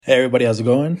Hey everybody, how's it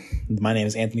going? My name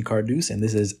is Anthony Carduce, and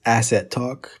this is Asset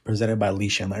Talk presented by Lee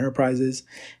Chandler Enterprises.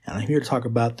 And I'm here to talk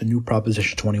about the new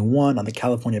Proposition 21 on the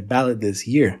California ballot this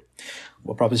year.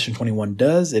 What Proposition 21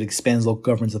 does, it expands local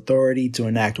government's authority to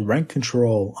enact rent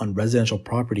control on residential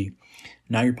property.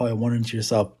 Now you're probably wondering to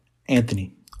yourself,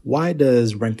 Anthony, why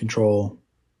does rent control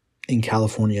in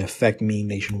California affect me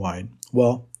nationwide?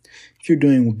 Well, if you're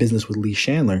doing business with Lee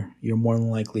Chandler, you're more than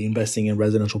likely investing in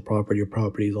residential property or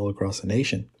properties all across the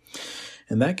nation.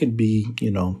 And that could be,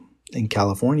 in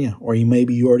California, or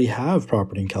you already have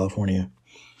property in California.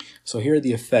 So here are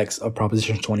the effects of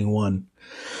Proposition 21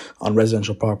 on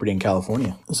residential property in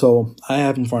California. So I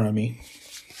have in front of me,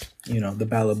 the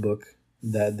ballot book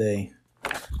that they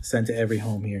sent to every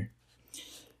home here.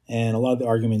 And a lot of the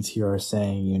arguments here are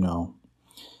saying,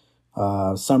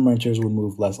 some renters would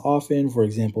move less often. For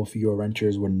example, fewer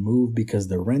renters wouldn't move because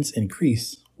the rents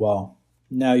increase. Well,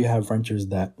 now you have renters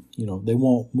that, they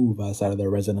won't move outside of their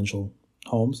residential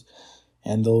homes,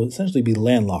 and they'll essentially be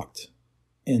landlocked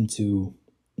into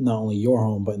not only your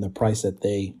home, but in the price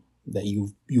that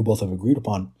you both have agreed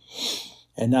upon.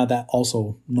 And now that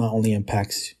also not only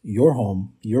impacts your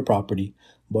home, your property,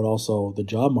 but also the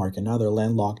job market. Now they're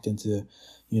landlocked into,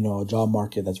 a job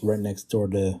market that's right next door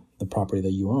to the property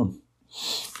that you own.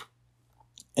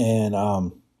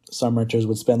 And some renters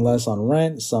would spend less on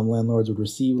rent. Some landlords would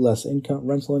receive less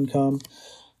rental income.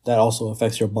 That also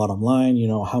affects your bottom line,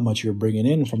 how much you're bringing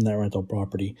in from that rental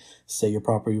property. Say your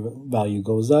property value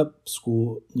goes up,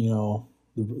 school,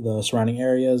 the surrounding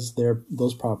areas,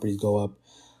 those properties go up.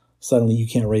 Suddenly you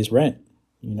can't raise rent.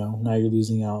 Now you're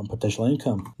losing out on potential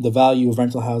income. The value of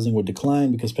rental housing would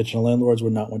decline because potential landlords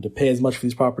would not want to pay as much for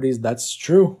these properties. That's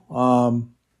true.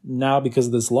 Now, because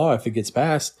of this law, if it gets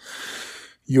passed,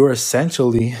 you're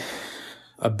essentially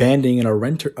abandoning a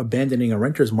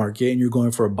renter's market, and you're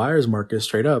going for a buyer's market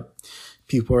straight up.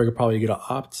 People are probably going to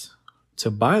opt to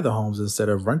buy the homes instead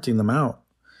of renting them out.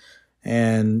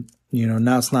 And,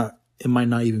 now it might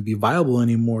not even be viable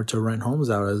anymore to rent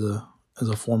homes out as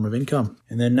a form of income.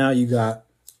 And then now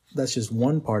that's just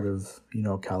one part of,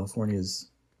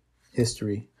 California's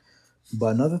history.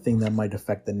 But another thing that might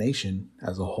affect the nation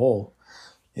as a whole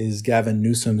is Gavin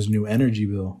Newsom's new energy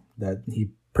bill that he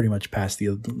pretty much passed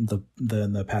in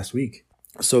the past week.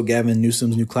 So Gavin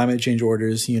Newsom's new climate change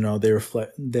orders,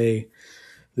 they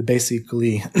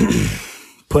basically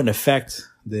put in effect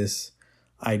this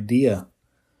idea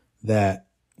that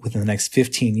within the next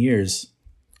 15 years,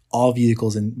 all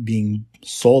vehicles being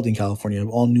sold in California,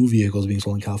 all new vehicles being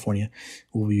sold in California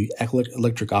will be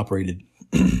electric operated.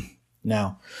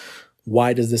 Now,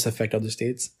 why does this affect other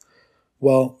states?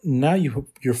 Well, now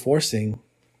you're forcing,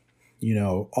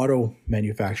 auto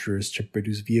manufacturers to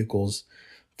produce vehicles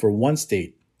for one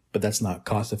state, but that's not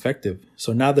cost effective.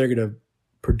 So now they're going to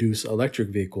produce electric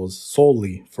vehicles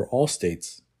solely for all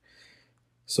states.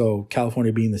 So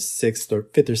California, being the fifth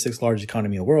or sixth largest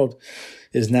economy in the world,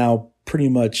 is now pretty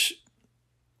much,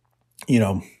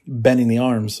 bending the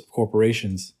arms of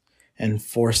corporations and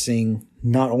forcing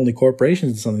not only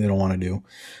corporations to something they don't want to do,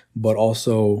 but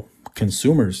also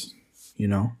consumers.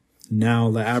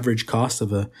 Now the average cost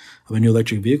of a new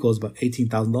electric vehicle is about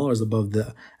 $18,000 above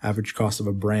the average cost of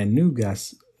a brand new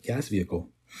gas vehicle.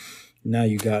 Now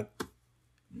you got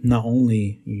not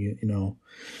only,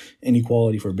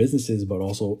 inequality for businesses, but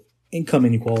also income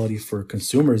inequality for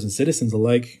consumers and citizens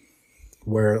alike,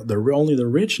 where only the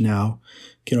rich now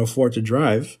can afford to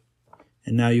drive.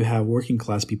 And now you have working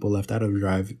class people left out of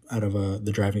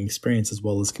the driving experience, as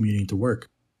well as commuting to work.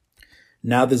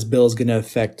 Now this bill is going to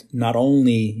affect not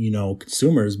only,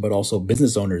 consumers, but also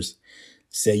business owners.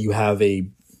 Say you have a,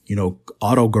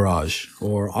 auto garage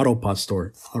or auto parts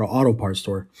store.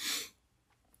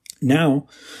 Now,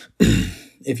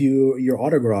 if your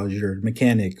auto garage, you're a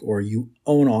mechanic, or you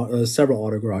own several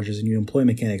auto garages and you employ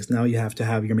mechanics, now you have to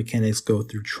have your mechanics go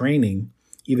through training,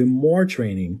 even more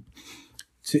training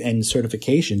and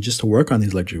certification just to work on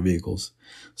these electric vehicles.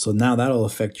 So now that'll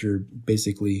affect your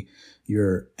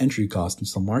entry cost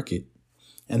into the market.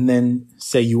 And then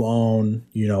say you own,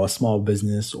 a small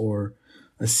business or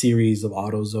a series of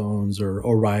AutoZones or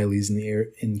O'Reilly's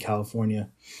in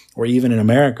California, or even in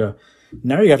America.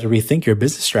 Now you have to rethink your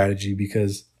business strategy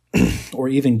or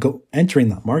even go entering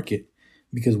that market,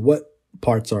 because what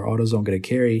parts are AutoZone going to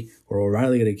carry, or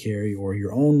O'Reilly going to carry, or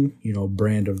your own,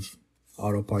 brand of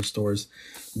auto parts stores?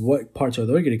 What parts are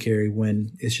they going to carry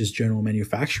when it's just general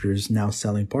manufacturers now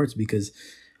selling parts? Because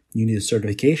you need a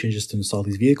certification just to install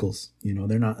these vehicles.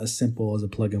 They're not as simple as a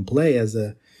plug and play as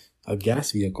a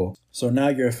gas vehicle. So now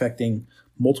you're affecting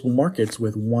multiple markets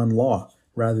with one law,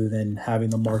 rather than having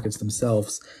the markets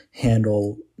themselves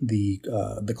handle the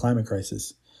climate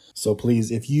crisis. So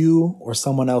please, if you or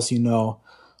someone else you know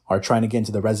are trying to get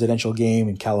into the residential game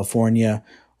in California,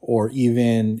 or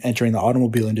even entering the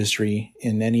automobile industry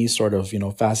in any sort of,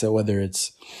 facet, whether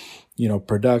it's,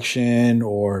 production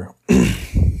or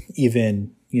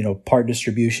even, part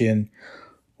distribution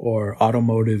or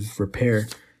automotive repair,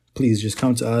 please just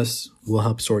come to us. We'll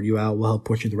help sort you out. We'll help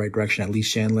push you in the right direction at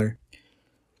Lease Chandler.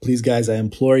 Please, guys, I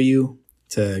implore you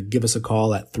to give us a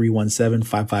call at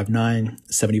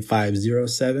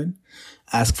 317-559-7507.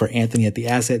 Ask for Anthony at the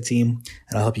Asset Team,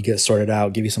 and I'll help you get sorted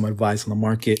out, give you some advice on the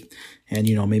market, and,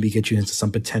 maybe get you into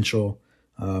some potential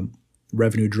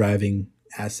revenue driving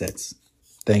assets.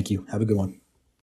 Thank you. Have a good one.